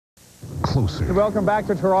closer. Welcome back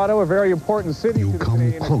to Toronto, a very important city. You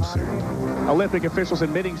come closer. Olympic officials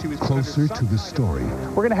admitting she was closer to the story.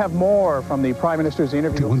 We're going to have more from the Prime Minister's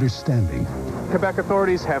interview. To understanding. Quebec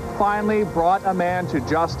authorities have finally brought a man to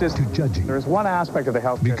justice. To judging. There is one aspect of the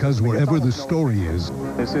health care. Because wherever the story is,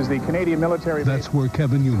 this is the Canadian military. That's where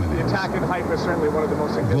Kevin Newman is. The attack in Haifa is certainly one of the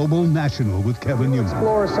most significant. Global National with Kevin Newman.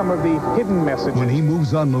 Explore some of the hidden messages. When he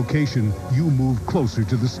moves on location, you move closer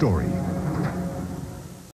to the story.